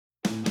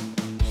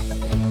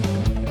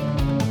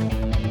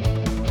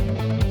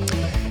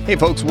Hey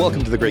folks,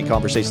 welcome to the Great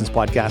Conversations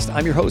podcast.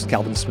 I'm your host,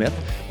 Calvin Smith,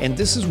 and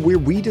this is where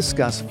we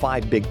discuss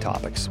 5 big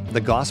topics: the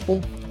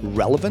gospel,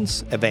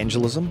 relevance,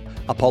 evangelism,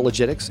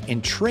 apologetics,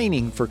 and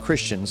training for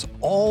Christians,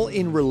 all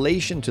in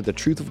relation to the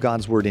truth of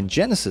God's word in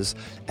Genesis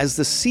as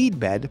the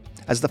seedbed,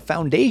 as the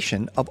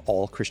foundation of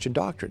all Christian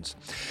doctrines.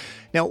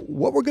 Now,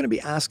 what we're going to be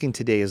asking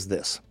today is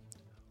this: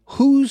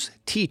 who's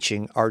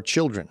teaching our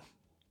children?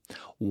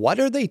 What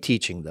are they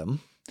teaching them?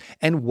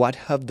 And what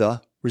have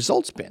the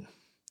results been?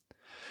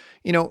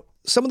 You know,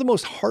 some of the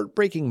most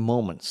heartbreaking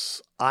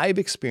moments I've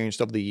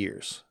experienced over the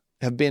years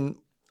have been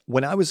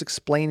when I was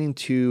explaining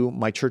to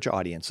my church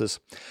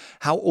audiences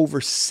how over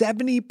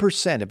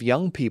 70% of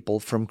young people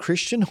from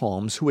Christian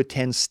homes who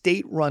attend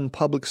state-run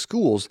public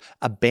schools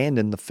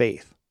abandon the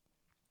faith.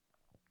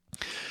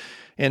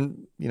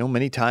 And, you know,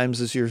 many times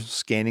as you're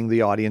scanning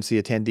the audience,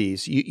 the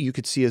attendees, you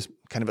could see a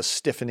kind of a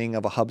stiffening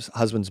of a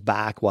husband's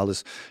back while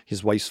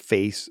his wife's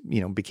face,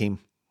 became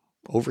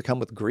overcome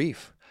with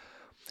grief.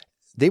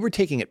 They were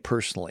taking it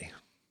personally,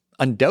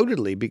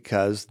 undoubtedly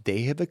because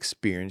they have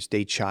experienced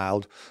a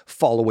child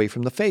fall away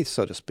from the faith,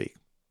 so to speak.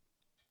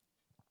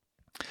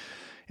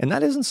 And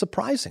that isn't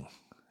surprising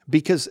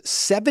because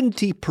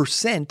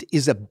 70%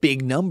 is a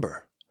big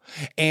number.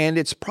 And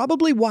it's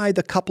probably why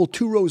the couple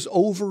 2 rows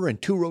over and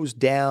 2 rows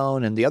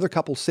down and the other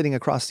couple sitting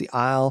across the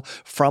aisle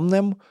from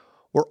them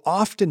were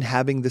often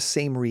having the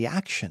same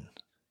reaction.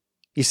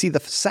 You see, the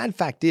sad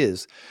fact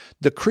is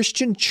the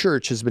Christian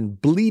church has been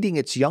bleeding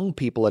its young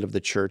people out of the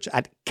church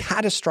at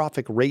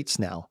catastrophic rates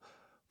now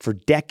for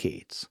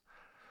decades.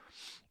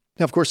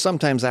 Now, of course,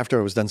 sometimes after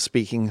I was done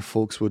speaking,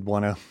 folks would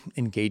want to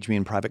engage me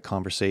in private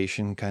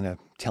conversation, kind of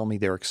tell me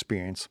their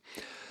experience.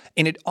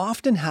 And it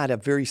often had a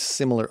very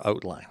similar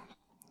outline.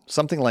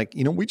 Something like,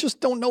 we just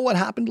don't know what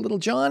happened to little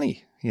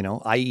Johnny,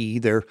 i.e.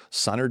 their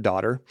son or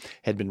daughter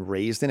had been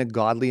raised in a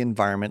godly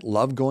environment,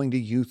 loved going to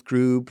youth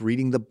group,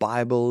 reading the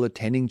Bible,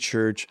 attending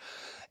church,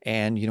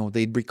 and,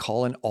 they'd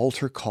recall an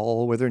altar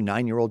call where their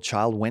 9-year-old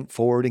child went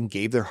forward and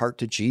gave their heart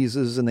to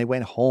Jesus, and they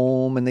went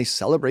home and they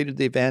celebrated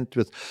the event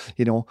with,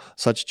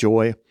 such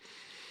joy.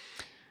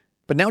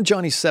 But now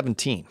Johnny's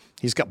 17.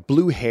 He's got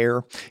blue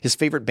hair. His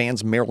favorite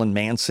band's Marilyn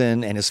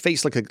Manson, and his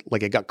face like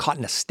it got caught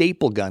in a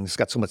staple gun. It's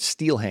got so much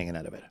steel hanging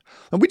out of it.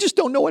 And we just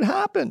don't know what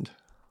happened.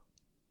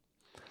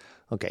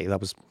 Okay,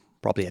 that was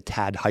probably a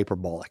tad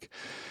hyperbolic.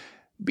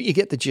 But you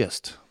get the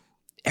gist.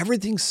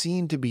 Everything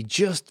seemed to be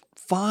just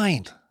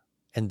fine.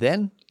 And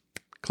then,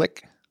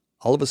 click,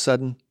 all of a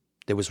sudden,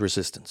 there was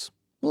resistance.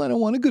 Well, I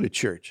don't want to go to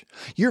church.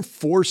 You're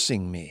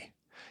forcing me.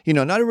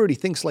 Not everybody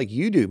thinks like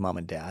you do, Mom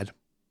and Dad.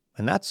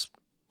 And that's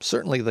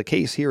certainly the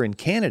case here in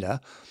Canada.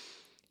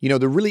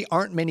 There really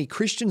aren't many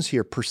Christians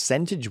here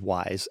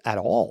percentage-wise at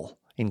all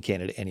in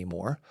Canada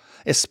anymore,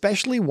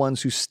 especially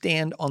ones who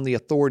stand on the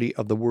authority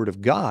of the Word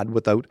of God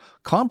without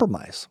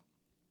compromise.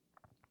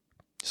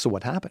 So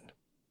what happened?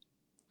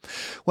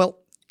 Well,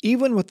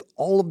 even with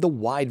all of the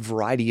wide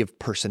variety of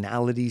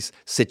personalities,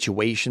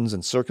 situations,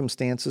 and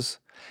circumstances,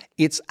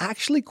 it's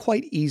actually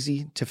quite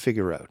easy to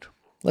figure out.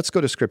 Let's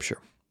go to Scripture.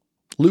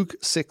 Luke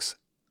 6,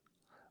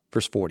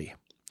 verse 40.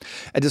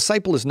 A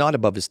disciple is not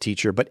above his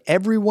teacher, but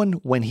everyone,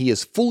 when he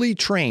is fully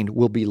trained,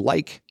 will be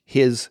like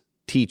his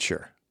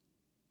teacher.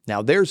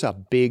 Now, there's a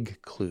big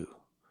clue.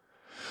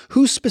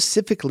 Who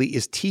specifically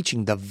is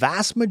teaching the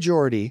vast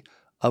majority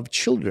of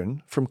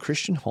children from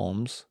Christian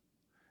homes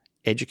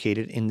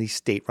educated in the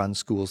state-run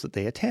schools that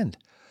they attend,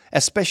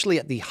 especially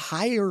at the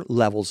higher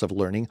levels of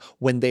learning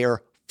when they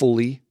are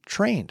fully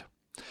trained?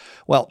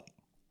 Well,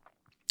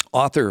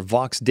 author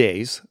Vox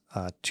Day's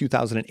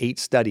 2008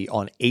 study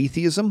on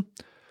atheism,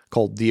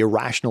 called The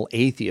Irrational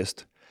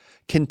Atheist,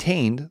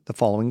 contained the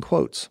following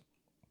quotes.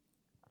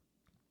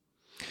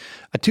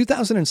 A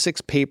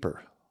 2006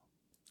 paper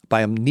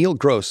by Neil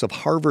Gross of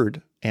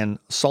Harvard and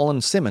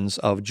Solon Simmons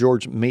of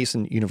George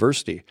Mason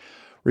University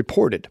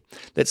reported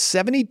that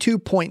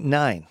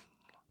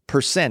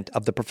 72.9%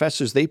 of the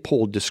professors they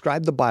polled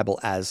described the Bible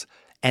as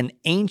an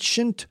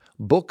ancient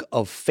book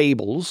of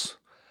fables,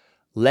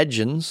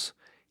 legends,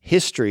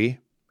 history,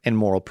 and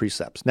moral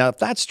precepts. Now, if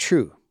that's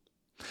true,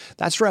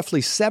 that's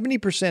roughly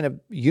 70% of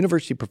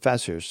university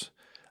professors.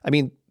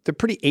 They're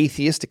pretty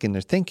atheistic in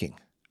their thinking.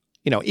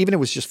 Even if it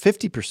was just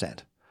 50%.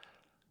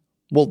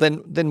 Well,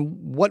 then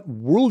what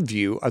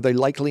worldview are they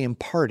likely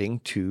imparting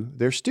to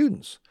their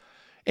students?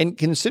 And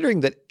considering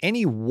that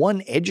any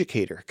one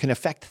educator can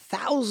affect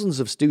thousands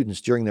of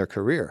students during their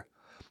career,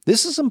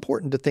 this is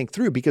important to think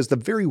through because the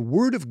very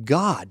Word of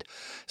God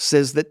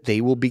says that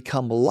they will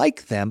become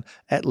like them,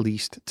 at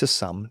least to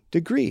some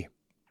degree.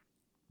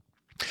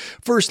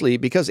 Firstly,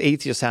 because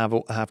atheists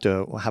have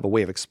to have a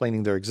way of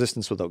explaining their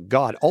existence without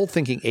God, all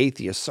thinking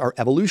atheists are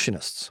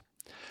evolutionists.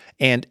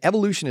 And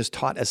evolution is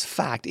taught as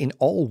fact in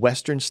all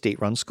Western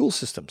state-run school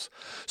systems.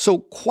 So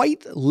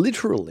quite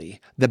literally,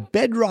 the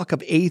bedrock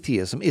of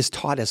atheism is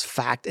taught as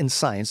fact and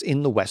science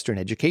in the Western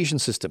education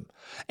system.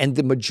 And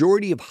the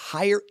majority of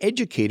higher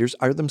educators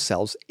are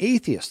themselves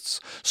atheists.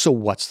 So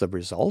what's the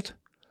result?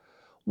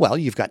 Well,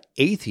 you've got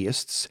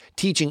atheists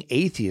teaching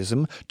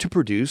atheism to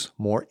produce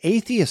more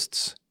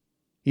atheists.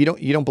 You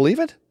don't believe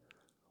it?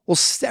 Well,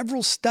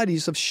 several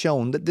studies have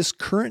shown that this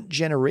current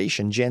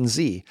generation, Gen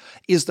Z,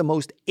 is the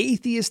most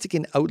atheistic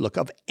in outlook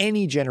of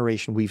any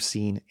generation we've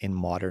seen in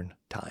modern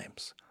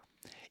times.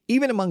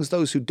 Even amongst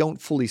those who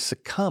don't fully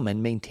succumb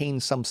and maintain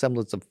some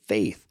semblance of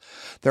faith,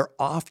 they're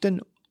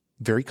often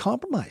very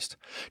compromised,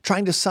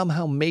 trying to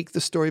somehow make the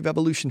story of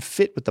evolution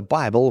fit with the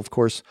Bible, of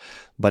course,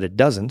 but it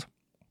doesn't.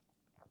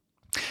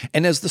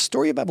 And as the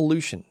story of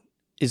evolution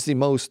is the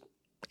most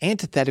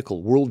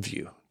antithetical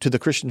worldview to the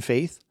Christian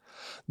faith,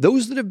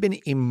 those that have been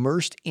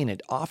immersed in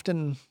it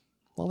often,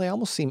 well, they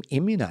almost seem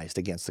immunized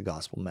against the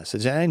gospel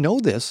message. And I know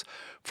this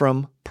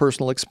from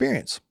personal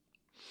experience.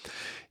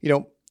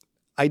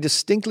 I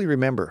distinctly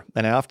remember,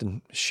 and I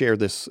often share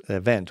this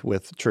event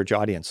with church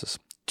audiences,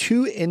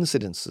 two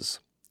incidences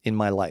in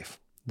my life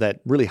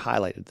that really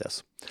highlighted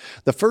this.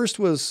 The first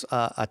was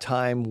a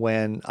time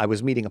when I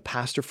was meeting a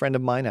pastor friend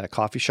of mine at a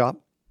coffee shop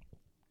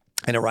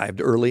and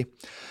arrived early.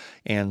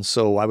 And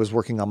so I was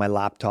working on my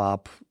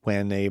laptop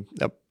when a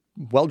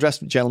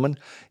well-dressed gentleman,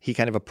 he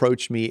kind of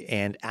approached me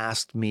and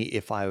asked me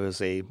if I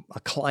was a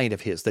client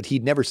of his that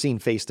he'd never seen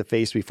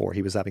face-to-face before.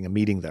 He was having a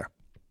meeting there.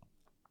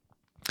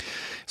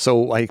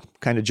 So I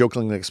kind of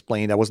jokingly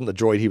explained I wasn't the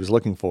droid he was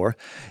looking for,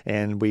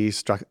 and we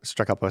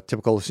struck up a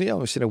typical,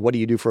 what do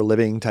you do for a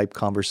living type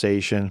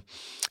conversation.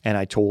 And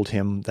I told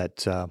him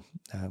that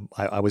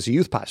I was a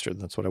youth pastor.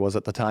 That's what I was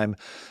at the time.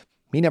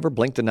 He never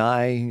blinked an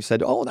eye. He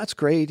said, "Oh, that's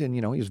great." And,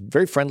 he was a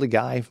very friendly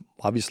guy,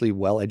 obviously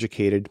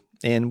well-educated.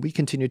 And we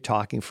continued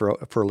talking for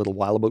a little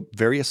while about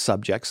various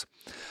subjects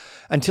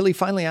until he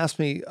finally asked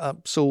me,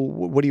 so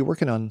what are you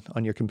working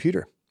on your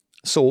computer?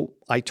 So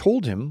I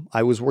told him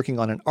I was working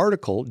on an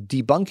article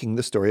debunking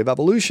the story of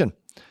evolution.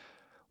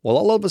 Well,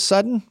 all of a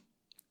sudden,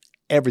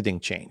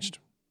 everything changed.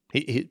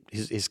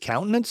 His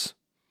countenance,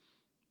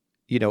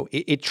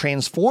 it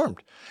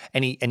transformed.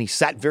 And he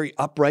sat very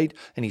upright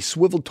and he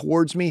swiveled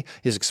towards me.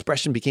 His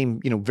expression became,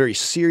 very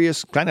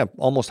serious, kind of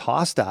almost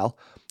hostile.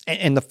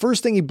 And the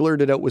first thing he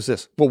blurted out was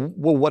this, well,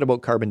 what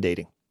about carbon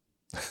dating?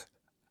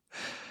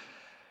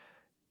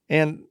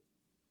 And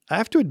I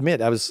have to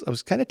admit, I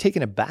was kind of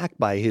taken aback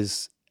by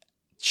his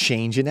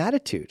change in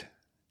attitude,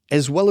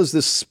 as well as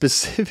this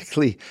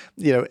specifically,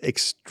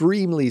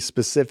 extremely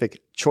specific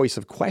choice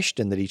of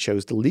question that he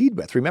chose to lead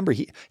with. Remember,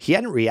 he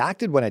hadn't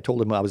reacted when I told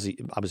him I was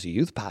a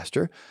youth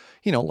pastor,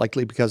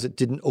 likely because it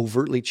didn't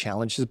overtly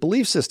challenge his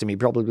belief system. He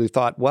probably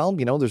thought, well,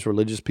 there's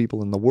religious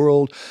people in the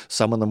world.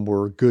 Some of them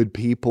were good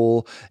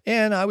people,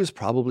 and I was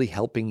probably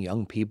helping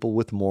young people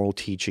with moral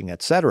teaching,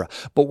 etc.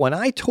 But when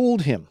I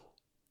told him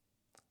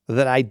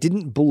that I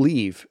didn't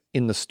believe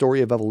in the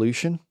story of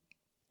evolution,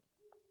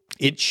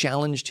 it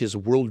challenged his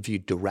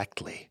worldview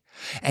directly.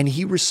 And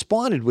he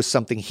responded with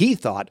something he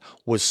thought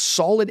was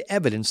solid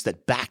evidence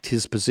that backed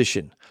his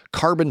position.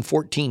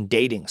 Carbon-14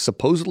 dating,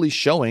 supposedly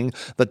showing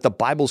that the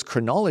Bible's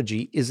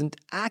chronology isn't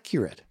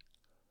accurate.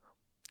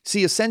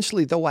 See,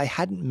 essentially, though I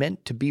hadn't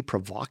meant to be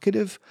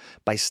provocative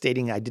by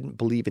stating I didn't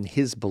believe in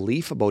his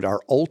belief about our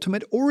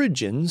ultimate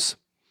origins,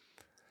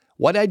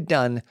 what I'd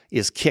done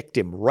is kicked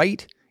him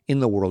right in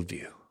the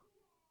worldview.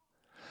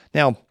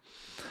 Now,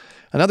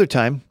 another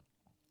time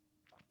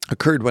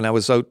occurred when I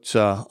was out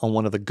on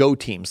one of the GO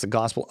teams, the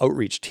gospel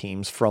outreach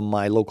teams from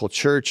my local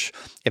church,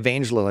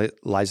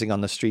 evangelizing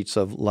on the streets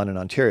of London,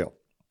 Ontario.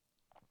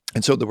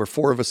 And so there were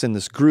 4 of us in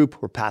this group.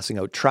 We're passing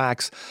out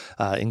tracts,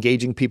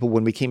 engaging people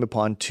when we came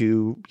upon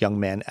 2 young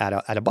men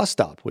at a bus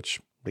stop, which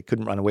they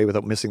couldn't run away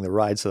without missing the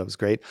ride, so that was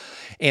great.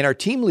 And our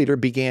team leader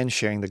began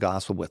sharing the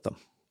gospel with them.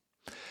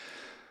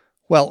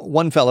 Well,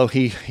 one fellow,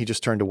 he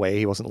just turned away.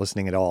 He wasn't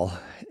listening at all.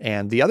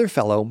 And the other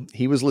fellow,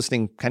 he was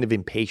listening kind of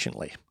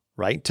impatiently,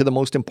 right, to the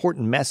most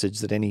important message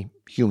that any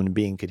human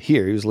being could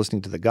hear. He was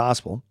listening to the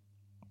gospel.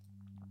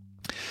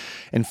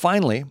 And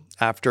finally,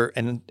 after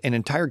an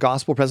entire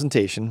gospel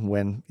presentation,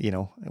 when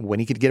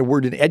he could get a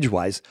word in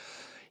edgewise,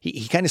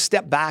 he kind of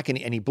stepped back and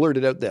he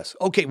blurted out this.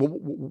 Okay,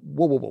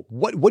 whoa.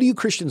 What do you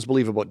Christians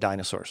believe about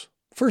dinosaurs?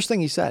 First thing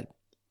he said.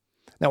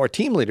 Now, our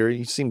team leader,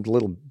 he seemed a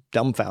little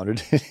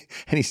dumbfounded,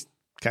 and he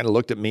kind of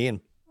looked at me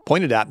and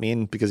pointed at me,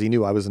 and because he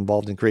knew I was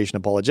involved in creation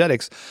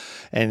apologetics,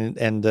 and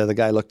the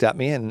guy looked at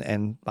me,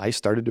 and I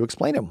started to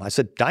explain to him. I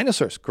said,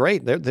 dinosaurs,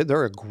 great.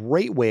 They're a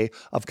great way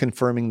of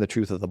confirming the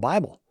truth of the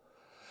Bible.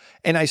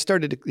 And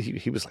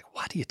he was like,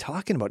 what are you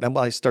talking about? And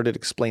I started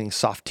explaining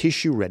soft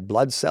tissue, red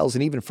blood cells,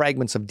 and even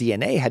fragments of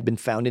DNA had been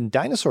found in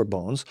dinosaur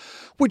bones,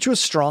 which was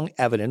strong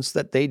evidence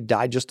that they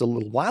died just a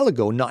little while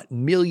ago, not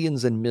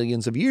millions and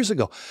millions of years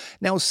ago.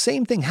 Now,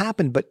 same thing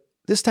happened, but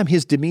this time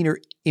his demeanor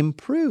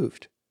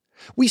improved.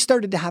 We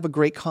started to have a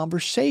great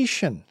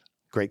conversations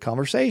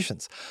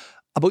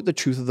about the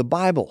truth of the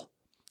Bible.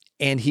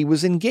 And he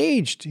was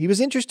engaged. He was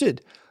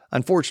interested.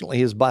 Unfortunately,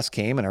 his bus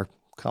came and our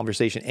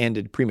conversation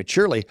ended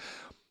prematurely.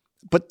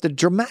 But the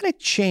dramatic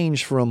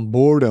change from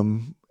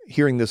boredom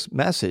hearing this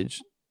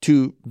message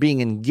to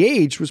being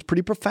engaged was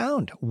pretty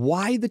profound.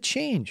 Why the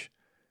change?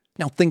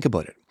 Now think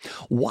about it.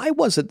 Why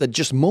was it that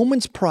just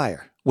moments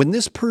prior, when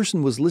this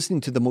person was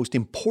listening to the most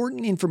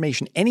important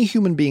information any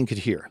human being could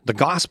hear, the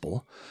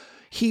gospel,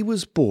 He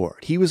was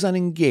bored. He was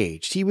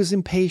unengaged. He was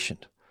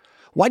impatient.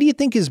 Why do you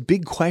think his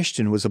big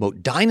question was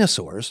about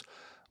dinosaurs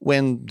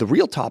when the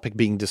real topic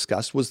being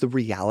discussed was the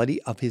reality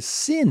of his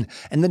sin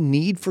and the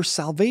need for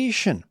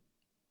salvation?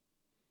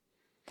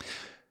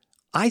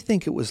 I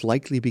think it was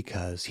likely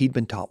because he'd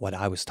been taught what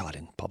I was taught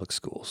in public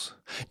schools.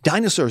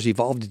 Dinosaurs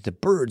evolved into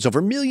birds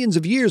over millions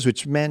of years,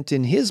 which meant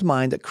in his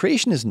mind that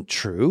creation isn't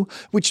true,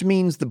 which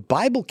means the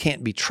Bible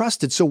can't be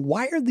trusted. So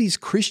why are these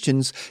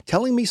Christians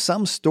telling me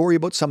some story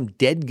about some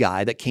dead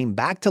guy that came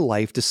back to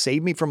life to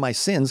save me from my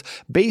sins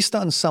based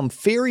on some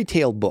fairy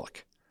tale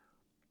book?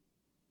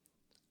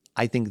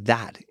 I think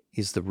that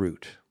is the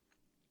root.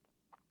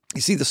 You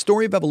see, the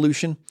story of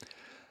evolution,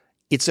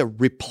 it's a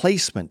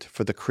replacement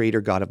for the creator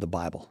God of the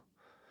Bible.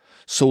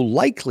 So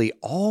likely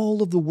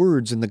all of the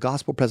words in the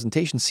gospel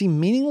presentation seem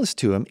meaningless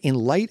to him in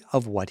light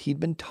of what he'd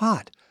been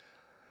taught.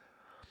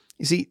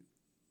 You see,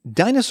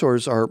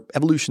 dinosaurs are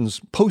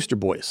evolution's poster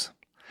boys.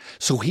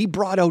 So he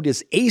brought out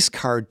his ace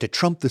card to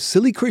trump the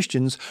silly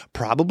Christians,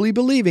 probably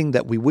believing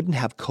that we wouldn't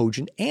have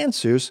cogent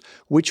answers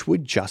which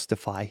would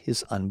justify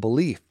his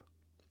unbelief.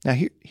 Now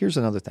here's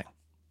another thing.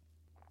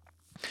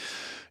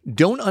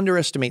 Don't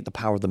underestimate the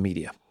power of the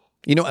media.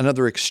 You know,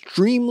 another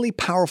extremely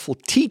powerful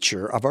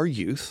teacher of our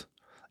youth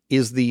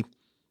is the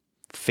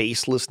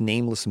faceless,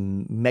 nameless,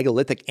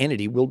 megalithic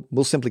entity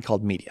we'll simply call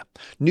media.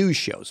 News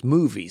shows,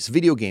 movies,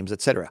 video games,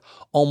 etc.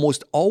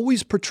 almost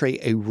always portray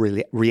a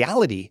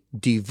reality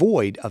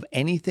devoid of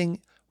anything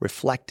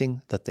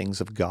reflecting the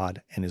things of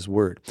God and His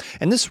Word.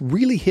 And this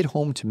really hit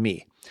home to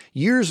me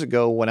years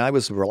ago when I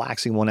was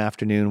relaxing one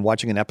afternoon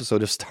watching an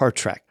episode of Star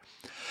Trek.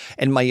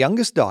 And my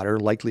youngest daughter,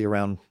 likely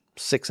around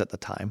 6 at the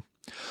time,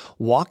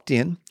 walked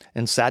in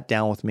and sat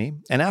down with me.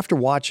 And after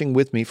watching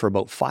with me for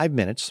about 5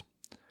 minutes,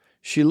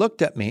 she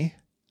looked at me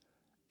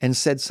and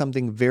said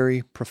something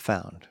very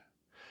profound.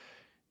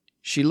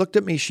 She looked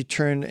at me, she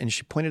turned, and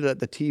she pointed at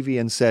the TV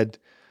and said,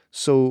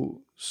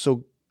 So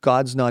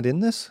God's not in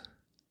this?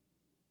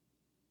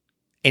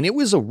 And it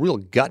was a real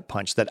gut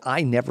punch that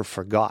I never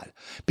forgot.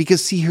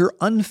 Because, see, her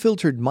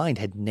unfiltered mind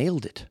had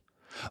nailed it.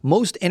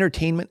 Most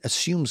entertainment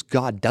assumes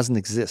God doesn't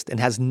exist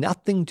and has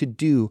nothing to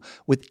do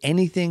with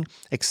anything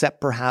except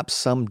perhaps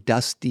some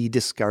dusty,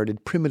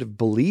 discarded, primitive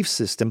belief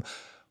system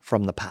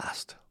from the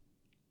past.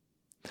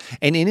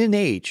 And in an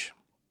age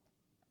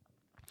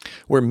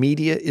where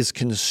media is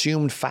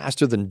consumed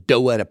faster than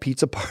dough at a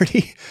pizza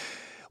party,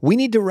 we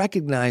need to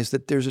recognize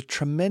that there's a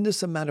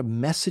tremendous amount of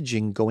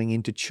messaging going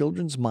into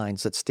children's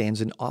minds that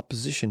stands in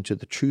opposition to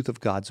the truth of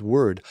God's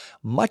Word.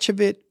 Much of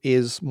it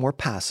is more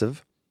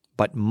passive,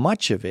 but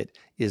much of it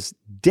is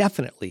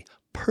definitely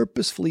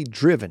purposefully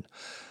driven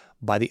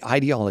by the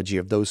ideology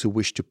of those who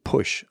wish to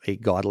push a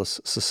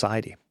godless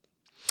society.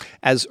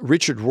 As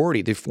Richard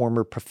Rorty, the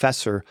former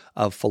professor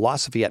of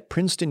philosophy at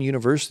Princeton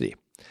University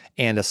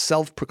and a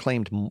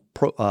self-proclaimed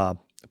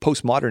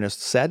postmodernist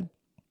said,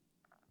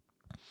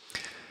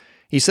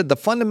 he said, the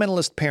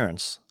fundamentalist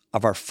parents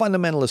of our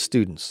fundamentalist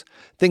students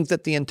think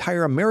that the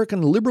entire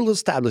American liberal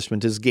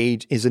establishment is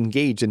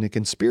engaged in a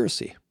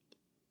conspiracy.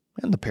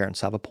 And the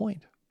parents have a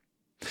point.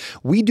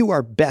 We do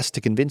our best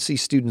to convince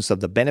these students of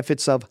the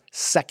benefits of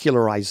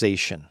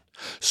secularization.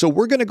 So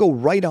we're going to go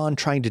right on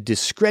trying to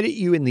discredit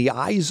you in the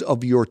eyes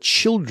of your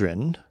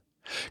children,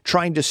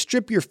 trying to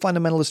strip your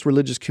fundamentalist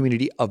religious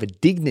community of a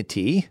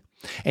dignity,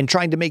 and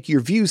trying to make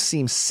your views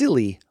seem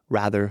silly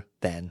rather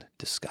than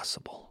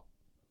discussable.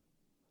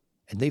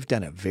 And they've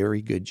done a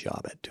very good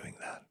job at doing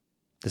that.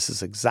 This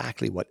is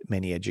exactly what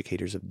many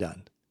educators have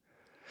done.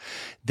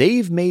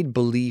 They've made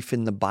belief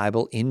in the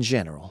Bible in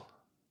general,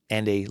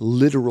 and a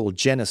literal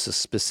Genesis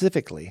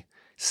specifically,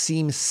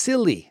 seem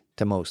silly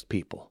to most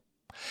people.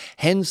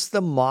 Hence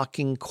the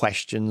mocking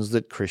questions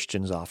that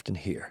Christians often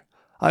hear.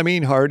 I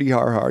mean, hardy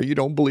har har, you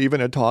don't believe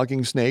in a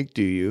talking snake,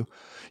 do you?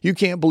 You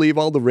can't believe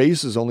all the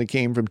races only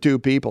came from 2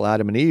 people,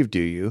 Adam and Eve, do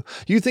you?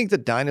 You think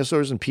that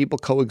dinosaurs and people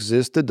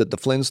coexisted, that the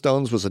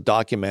Flintstones was a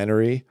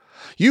documentary?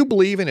 You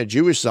believe in a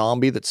Jewish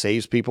zombie that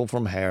saves people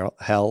from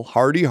hell,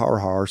 hardy har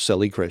har,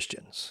 silly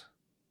Christians.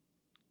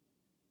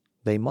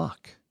 They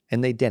mock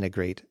and they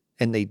denigrate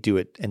and they do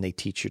it and they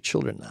teach your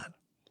children that.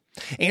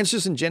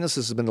 Answers in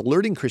Genesis has been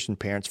alerting Christian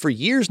parents for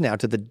years now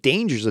to the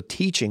dangers of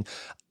teaching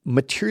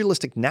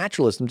materialistic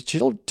naturalism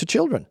to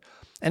children.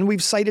 And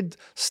we've cited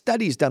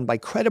studies done by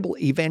credible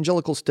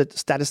evangelical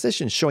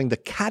statisticians showing the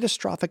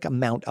catastrophic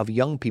amount of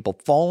young people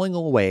falling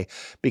away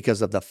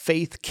because of the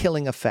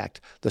faith-killing effect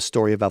the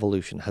story of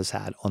evolution has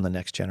had on the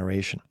next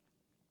generation.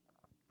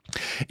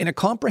 In a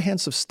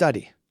comprehensive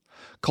study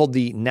called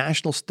the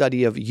National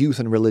Study of Youth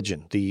and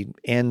Religion, the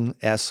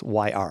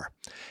NSYR,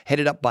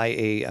 headed up by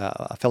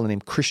a fellow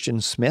named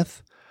Christian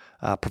Smith,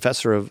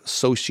 professor of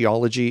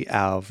sociology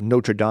of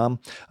Notre Dame,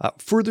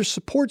 further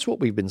supports what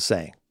we've been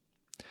saying.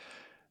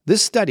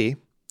 This study,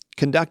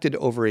 conducted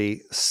over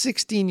a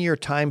 16-year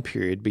time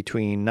period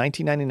between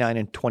 1999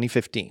 and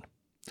 2015,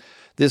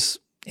 this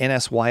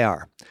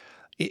NSYR,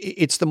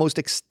 it's the most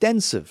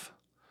extensive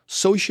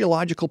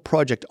sociological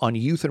project on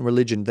youth and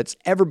religion that's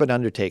ever been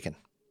undertaken.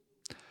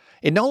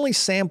 It not only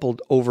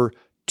sampled over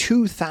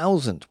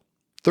 2,000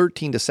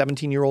 13 to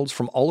 17-year-olds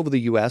from all over the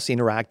U.S.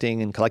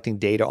 interacting and collecting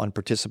data on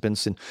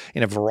participants in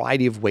a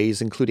variety of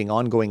ways, including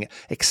ongoing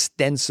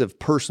extensive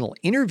personal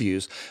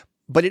interviews.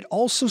 But it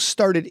also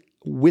started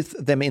with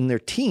them in their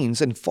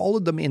teens and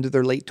followed them into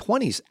their late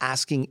 20s,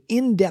 asking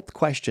in-depth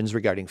questions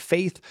regarding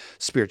faith,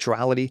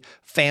 spirituality,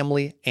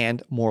 family,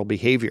 and moral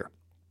behavior.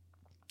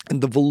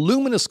 And the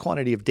voluminous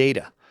quantity of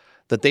data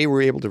that they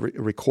were able to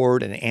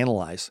record and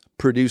analyze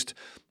produced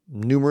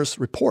numerous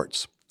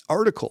reports,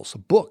 articles,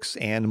 books,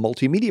 and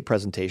multimedia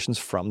presentations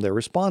from their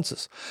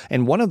responses.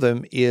 And one of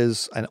them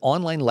is an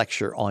online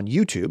lecture on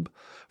YouTube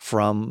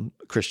from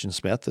Christian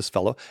Smith, this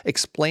fellow,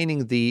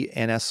 explaining the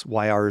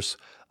NSYR's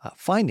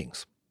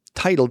findings,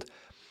 titled,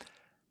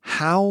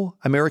 How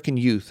American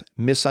Youth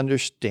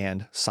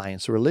Misunderstand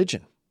Science or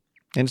Religion.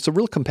 And it's a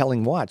real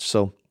compelling watch,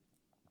 so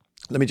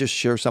let me just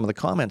share some of the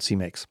comments he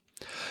makes.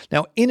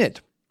 Now, in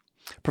it,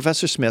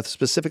 Professor Smith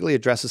specifically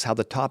addresses how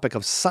the topic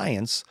of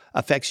science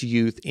affects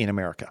youth in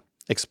America,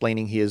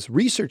 explaining his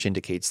research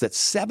indicates that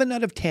 7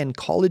 out of 10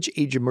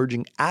 college-age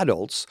emerging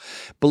adults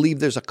believe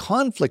there's a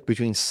conflict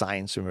between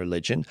science and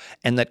religion,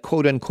 and that,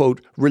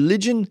 quote-unquote,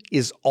 religion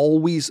is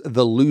always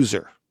the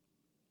loser.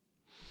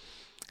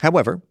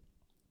 However,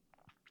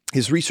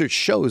 his research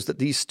shows that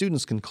these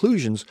students'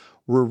 conclusions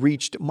were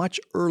reached much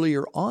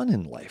earlier on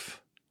in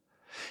life.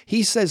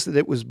 He says that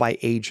it was by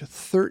age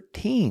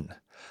 13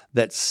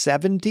 that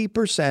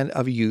 70%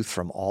 of youth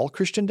from all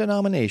Christian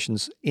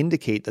denominations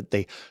indicate that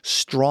they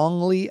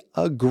strongly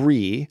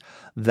agree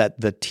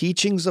that the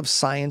teachings of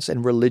science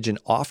and religion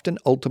often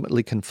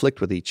ultimately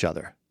conflict with each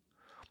other.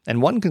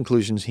 And one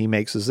conclusion he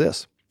makes is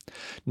this: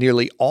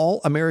 nearly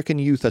all American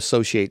youth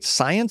associate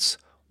science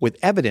with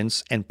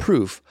evidence and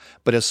proof,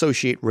 but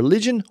associate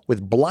religion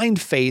with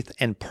blind faith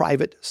and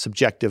private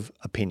subjective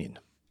opinion.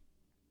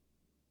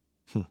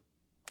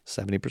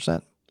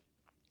 70%.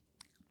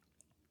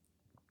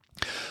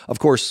 Of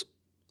course,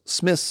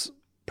 Smith's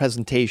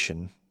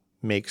presentation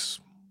makes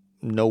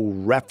no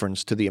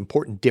reference to the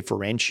important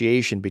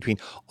differentiation between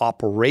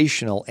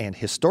operational and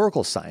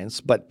historical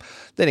science, but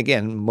then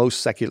again,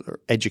 most secular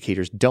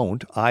educators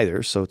don't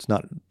either, so it's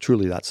not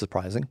truly that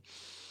surprising.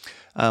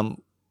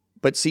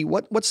 But see,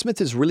 what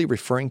Smith is really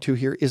referring to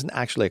here isn't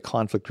actually a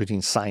conflict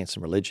between science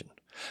and religion,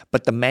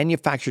 but the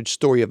manufactured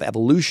story of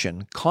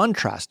evolution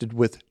contrasted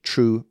with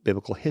true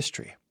biblical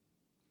history.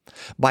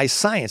 By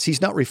science,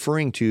 he's not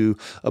referring to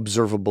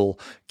observable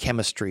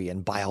chemistry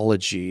and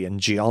biology and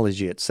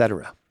geology,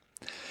 etc.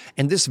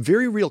 And this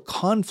very real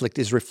conflict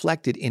is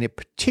reflected in a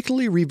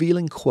particularly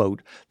revealing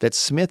quote that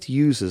Smith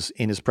uses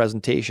in his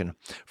presentation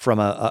from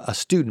a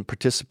student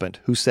participant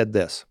who said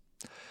this: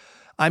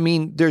 I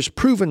mean, there's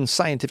proven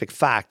scientific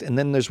fact, and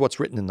then there's what's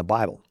written in the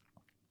Bible.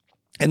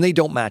 And they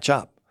don't match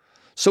up.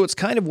 So it's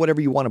kind of whatever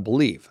you want to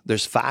believe.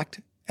 There's fact,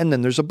 and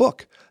then there's a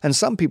book. And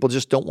some people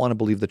just don't want to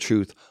believe the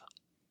truth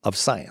of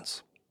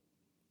science.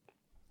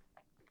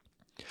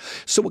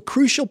 So a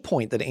crucial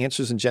point that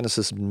Answers in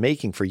Genesis has been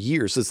making for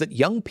years is that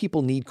young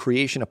people need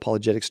creation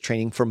apologetics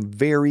training from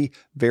very,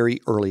 very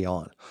early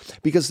on,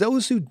 because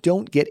those who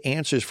don't get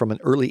answers from an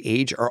early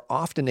age are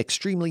often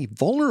extremely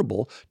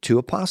vulnerable to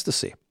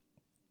apostasy.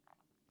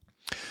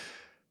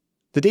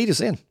 The data's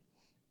in,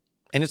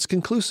 and it's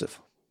conclusive.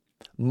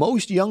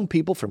 Most young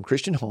people from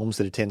Christian homes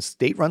that attend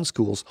state-run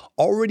schools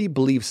already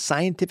believe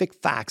scientific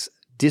facts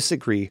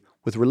disagree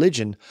with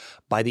religion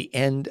by the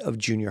end of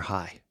junior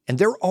high. And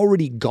they're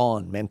already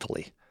gone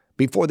mentally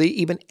before they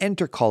even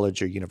enter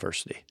college or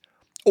university.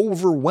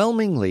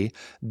 Overwhelmingly,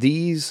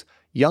 these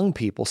young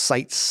people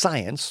cite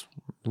science,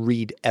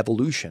 read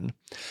evolution,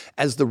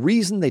 as the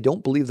reason they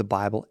don't believe the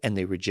Bible and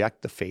they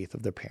reject the faith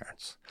of their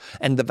parents.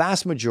 And the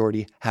vast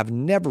majority have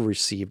never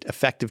received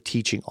effective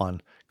teaching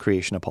on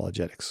creation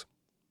apologetics.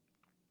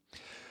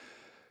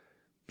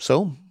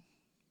 So,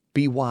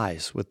 be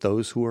wise with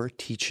those who are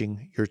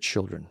teaching your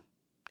children,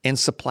 and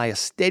supply a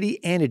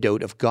steady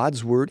antidote of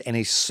God's word and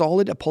a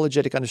solid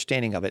apologetic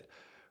understanding of it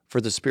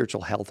for the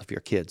spiritual health of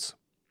your kids.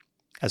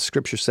 As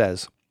Scripture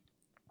says,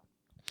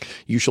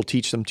 you shall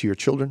teach them to your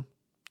children,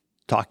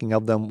 talking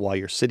of them while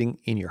you're sitting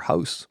in your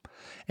house,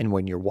 and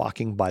when you're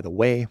walking by the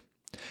way,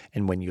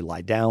 and when you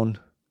lie down,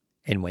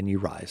 and when you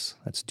rise.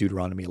 That's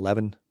Deuteronomy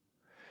 11,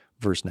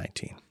 verse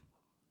 19.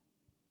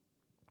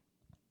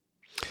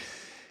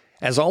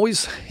 As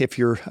always, if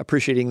you're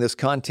appreciating this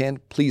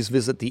content, please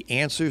visit the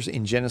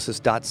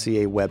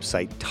AnswersInGenesis.ca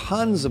website.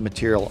 Tons of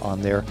material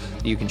on there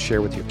that you can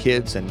share with your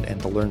kids and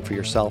to learn for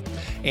yourself.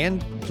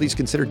 And please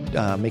consider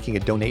making a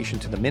donation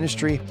to the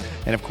ministry.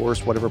 And of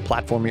course, whatever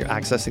platform you're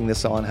accessing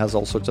this on has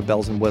all sorts of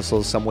bells and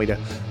whistles, some way to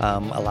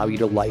allow you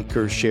to like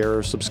or share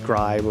or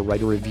subscribe or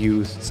write a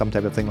review, some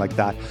type of thing like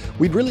that.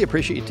 We'd really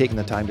appreciate you taking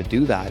the time to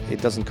do that.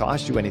 It doesn't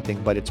cost you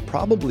anything, but it's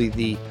probably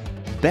the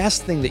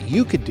best thing that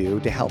you could do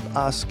to help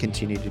us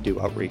continue to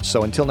do outreach.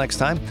 So until next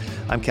time,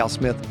 I'm Cal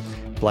Smith.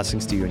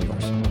 Blessings to you and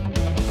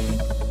yours.